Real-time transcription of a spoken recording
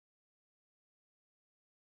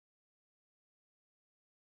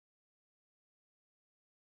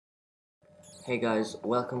Hey guys,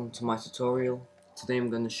 welcome to my tutorial. Today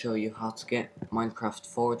I'm going to show you how to get Minecraft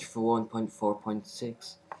Forge for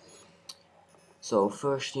 1.4.6. So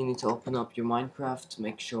first you need to open up your Minecraft,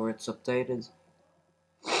 make sure it's updated.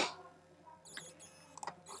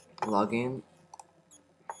 Log in.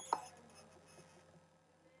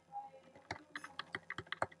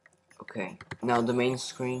 Okay, now the main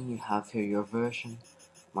screen, you have here your version,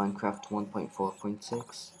 Minecraft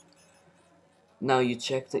 1.4.6. Now you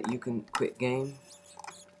check that you can quit game.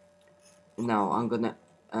 Now I'm gonna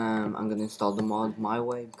install the mod my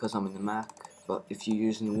way because I'm in the Mac. But if you're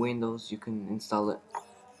using Windows, you can install it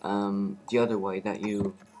the other way that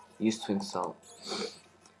you used to install.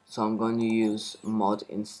 So I'm going to use mod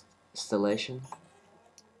installation.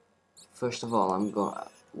 First of all,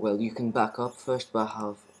 you can back up first, but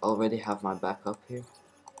I already have my backup here.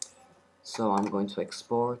 So I'm going to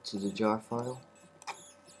export to the jar file.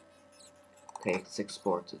 Okay, it's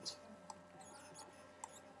exported.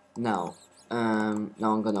 Now I'm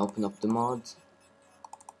going to open up the mod,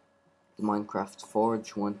 the Minecraft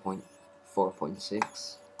Forge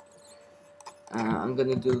 1.4.6. I'm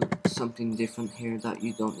gonna do something different here that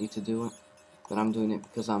you don't need to do it, but I'm doing it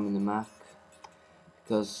because I'm in the Mac.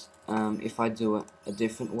 Because if I do it a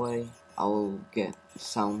different way, I will get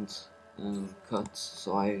sound cuts,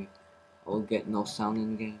 so I will get no sound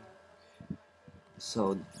in the game.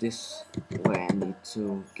 So this way I need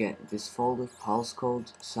to get this folder, pulse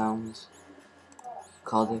code, sounds,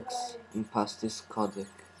 codecs, and pass this codec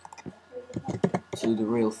to the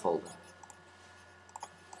real folder.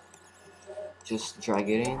 Just drag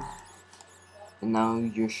it in, and now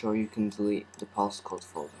you're sure you can delete the pulse code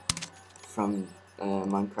folder from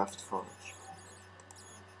Minecraft Forge.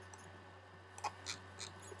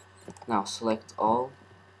 Now select all,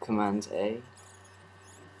 Command A,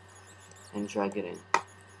 and drag it in,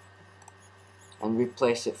 and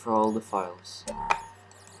replace it for all the files.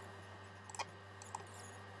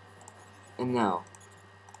 And now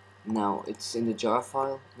it's in the jar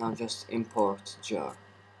file. Now just import jar.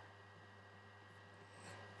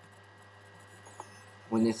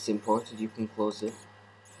 When it's imported, you can close it.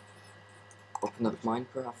 Open up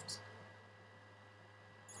Minecraft,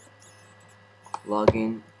 log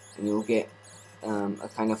in, and you'll get a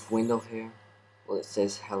kind of window here. Well, it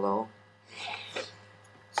says hello.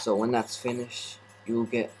 So when that's finished, you'll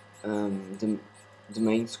get the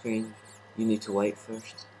main screen. You need to wait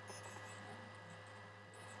first.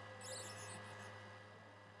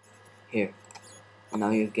 Here, now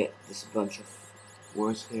you get this bunch of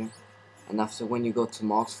words here, and after, when you go to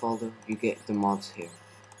mods folder, you get the mods here.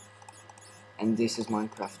 And this is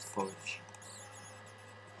Minecraft Forge.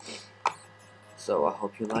 So I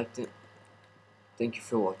hope you liked it. Thank you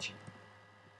for watching.